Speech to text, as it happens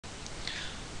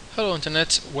Hello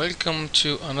Internet, welcome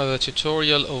to another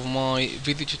tutorial of my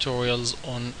video tutorials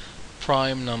on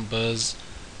prime numbers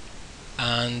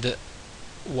and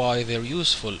why they're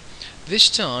useful. This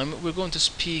time we're going to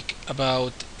speak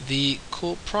about the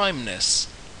coprimeness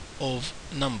of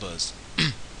numbers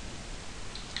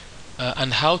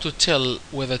and how to tell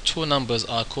whether two numbers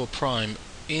are coprime.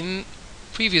 In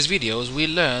previous videos we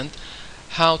learned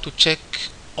how to check,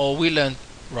 or we learned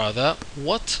rather,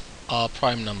 what are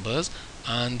prime numbers,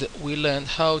 and we learned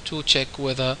how to check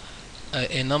whether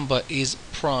a number is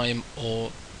prime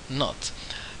or not.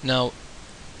 Now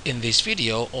in this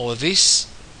video, or this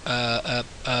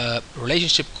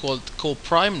relationship called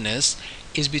coprimeness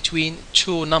is between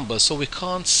two numbers, so we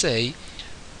can't say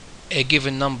a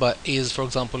given number is, for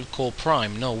example,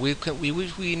 coprime. No,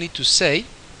 we need to say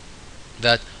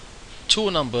that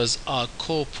two numbers are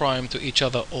coprime to each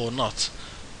other or not,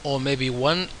 or maybe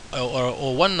one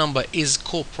number is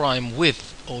coprime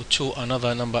with or to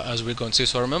another number, as we're going to see.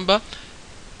 So remember,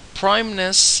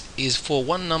 primeness is for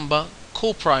one number,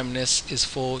 coprimeness is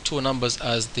for two numbers,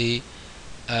 as the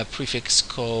prefix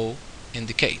co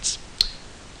indicates.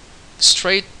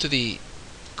 Straight to the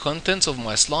contents of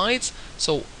my slides.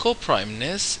 So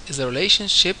coprimeness is a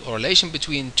relationship or relation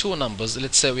between two numbers.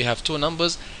 Let's say we have two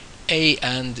numbers, A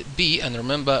and B, and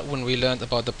remember when we learned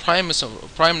about the primeness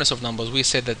of numbers, we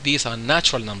said that these are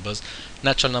natural numbers.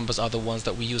 Natural numbers are the ones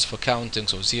that we use for counting,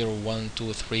 so 0, 1,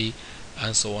 2, 3,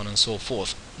 and so on and so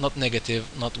forth. Not negative,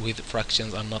 not with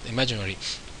fractions, and not imaginary.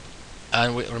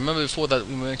 And we remember before that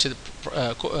we mentioned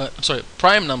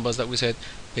prime numbers, that we said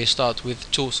they start with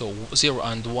 2, so 0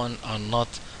 and 1 are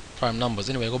not prime numbers.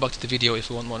 Anyway, go back to the video if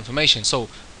you want more information. So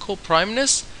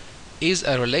coprimeness is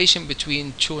a relation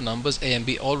between two numbers, A and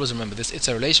B. Always remember this, it's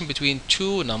a relation between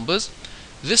two numbers.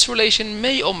 This relation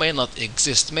may or may not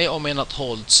exist, may or may not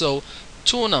hold. So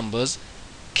two numbers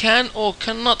can or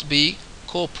cannot be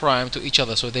coprime to each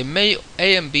other. So they may,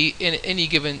 A and B, in any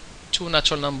given two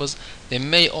natural numbers, they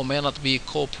may or may not be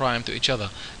coprime to each other.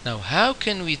 Now how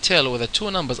can we tell whether two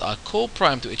numbers are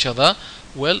coprime to each other?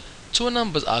 Well, two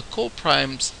numbers are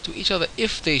coprimes to each other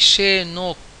if they share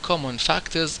no common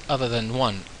factors other than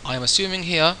 1. I am assuming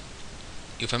here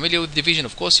you're familiar with division,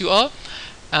 of course you are,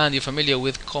 and you're familiar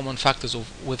with common factors,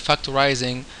 with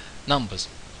factorizing numbers.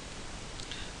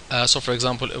 So for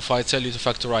example, if I tell you to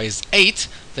factorize 8,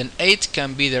 then 8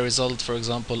 can be the result, for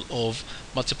example, of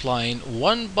multiplying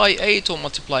 1 by 8 or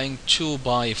multiplying 2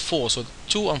 by 4. So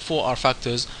 2 and 4 are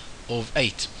factors of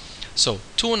 8. So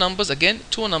two numbers, again,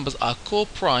 two numbers are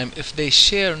coprime if they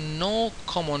share no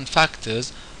common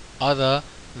factors other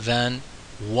than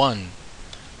 1.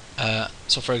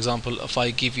 So for example, if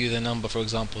I give you the number, for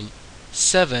example,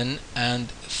 7 and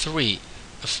 3,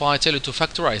 if I tell you to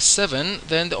factorize 7,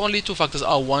 then the only two factors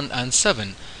are 1 and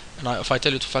 7. And if I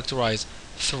tell you to factorize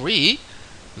 3,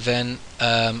 then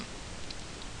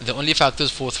the only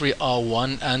factors for 3 are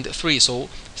 1 and 3. So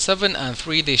 7 and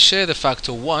 3, they share the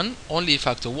factor 1, only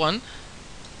factor 1,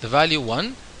 the value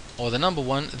 1, or the number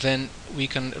 1, then we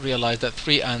can realize that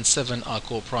 3 and 7 are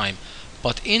coprime.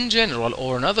 But in general,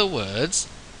 or in other words,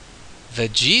 the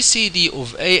GCD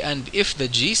of A and if the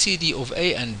GCD of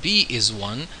A and B is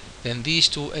 1, then these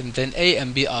two, and then A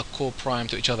and B are coprime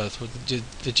to each other. So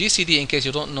the GCD, in case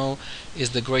you don't know,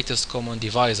 is the greatest common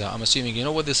divisor. I'm assuming you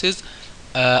know what this is.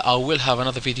 I will have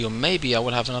another video, maybe I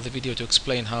will have another video to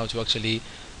explain how to actually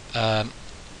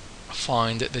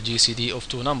find the GCD of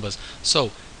two numbers.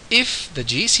 So if the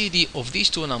GCD of these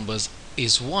two numbers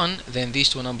is 1, then these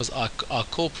two numbers are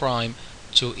coprime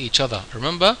to each other.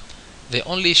 Remember, they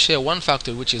only share one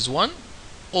factor, which is 1,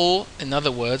 or in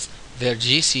other words, their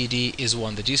GCD is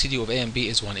 1. The GCD of A and B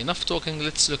is 1. Enough talking,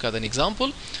 let's look at an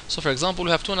example. So for example,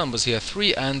 we have two numbers here,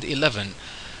 3 and 11.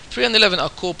 3 and 11 are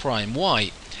coprime.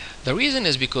 Why? The reason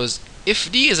is because if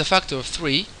D is a factor of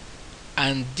 3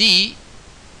 and D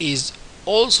is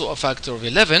also a factor of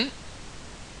 11,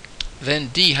 then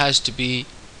D has to be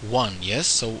 1. Yes,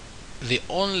 so the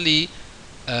only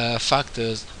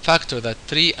factor that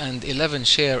 3 and 11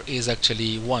 share is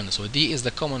actually 1. So D is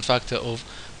the common factor of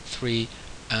 3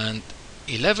 and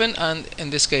 11, and in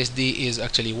this case D is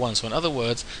actually 1. So in other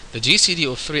words, the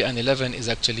GCD of 3 and 11 is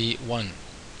actually 1.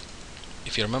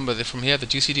 If you remember from here, the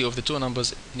GCD of the two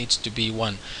numbers needs to be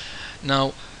 1.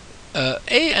 Now A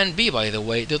and B, by the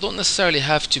way, they don't necessarily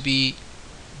have to be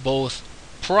both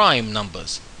prime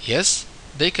numbers. Yes,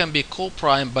 they can be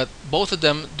coprime, but both of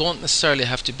them don't necessarily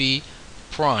have to be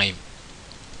prime.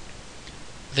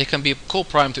 They can be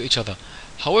coprime to each other.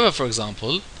 However, for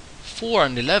example, 4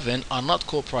 and 11 are not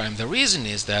coprime. The reason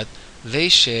is that they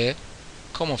share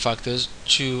common factors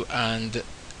 2 and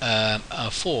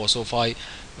 4. So if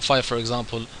I for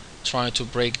example trying to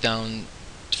break down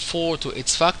 4 to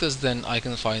its factors, then I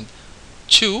can find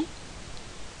 2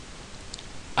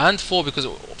 and 4, because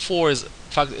 4 is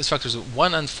factors of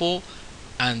 1 and 4,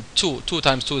 and 2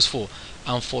 times 2 is 4.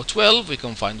 And for 12 we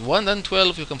can find 1 and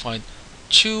 12, you can find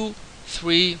 2,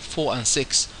 3, 4 and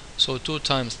 6. So 2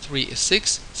 times 3 is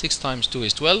 6, 6 times 2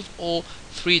 is 12, or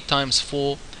 3 times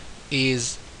 4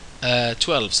 is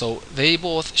 12. So they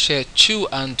both share 2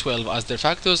 and 12 as their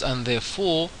factors, and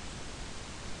therefore,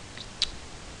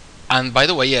 and by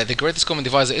the way, yeah, the greatest common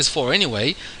divisor is 4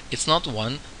 anyway, it's not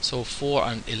 1. So 4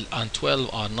 and 12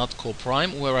 are not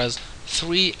coprime, whereas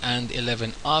 3 and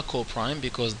 11 are coprime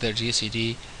because their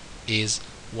GCD is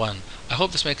 1. I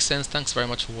hope this makes sense. Thanks very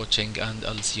much for watching, and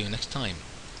I'll see you next time.